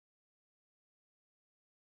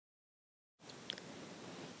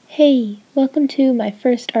Hey, welcome to my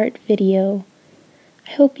first art video.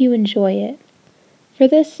 I hope you enjoy it. For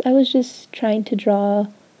this, I was just trying to draw,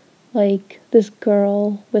 this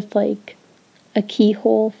girl with, a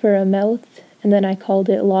keyhole for a mouth, and then I called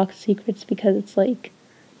it Locked Secrets because it's I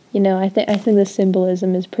think the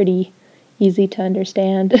symbolism is pretty easy to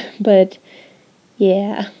understand, but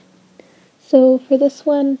yeah. So for this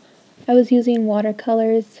one, I was using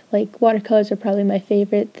watercolors. Watercolors are probably my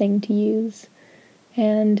favorite thing to use.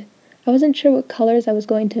 And I wasn't sure what colors I was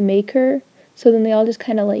going to make her, so then they all just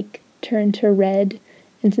kind of turned to red,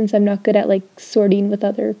 and since I'm not good at sorting with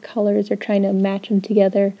other colors or trying to match them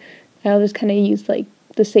together, I just kind of used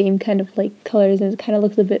the same kind of colors, and it kind of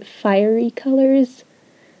looks a bit fiery colors,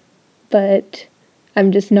 but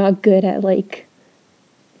I'm just not good at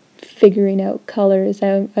figuring out colors.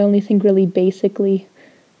 I only think really basically,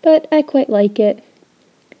 but I quite like it.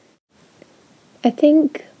 I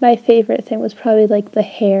think my favorite thing was probably the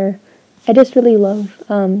hair. I just really love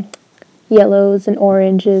yellows and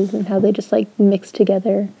oranges and how they just mix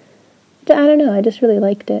together. I don't know, I just really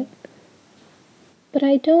liked it. But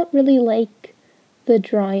I don't really like the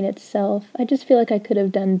drawing itself. I just feel like I could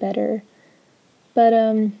have done better. But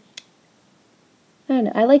I don't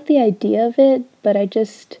know, I like the idea of it, but I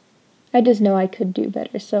just know I could do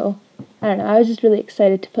better. So I don't know, I was just really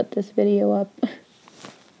excited to put this video up.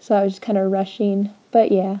 So I was just kind of rushing,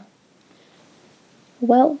 but yeah.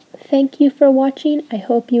 Well, thank you for watching. I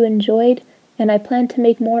hope you enjoyed, and I plan to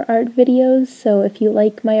make more art videos, so if you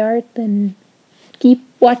like my art, then keep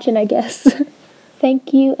watching, I guess.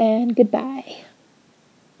 Thank you, and goodbye.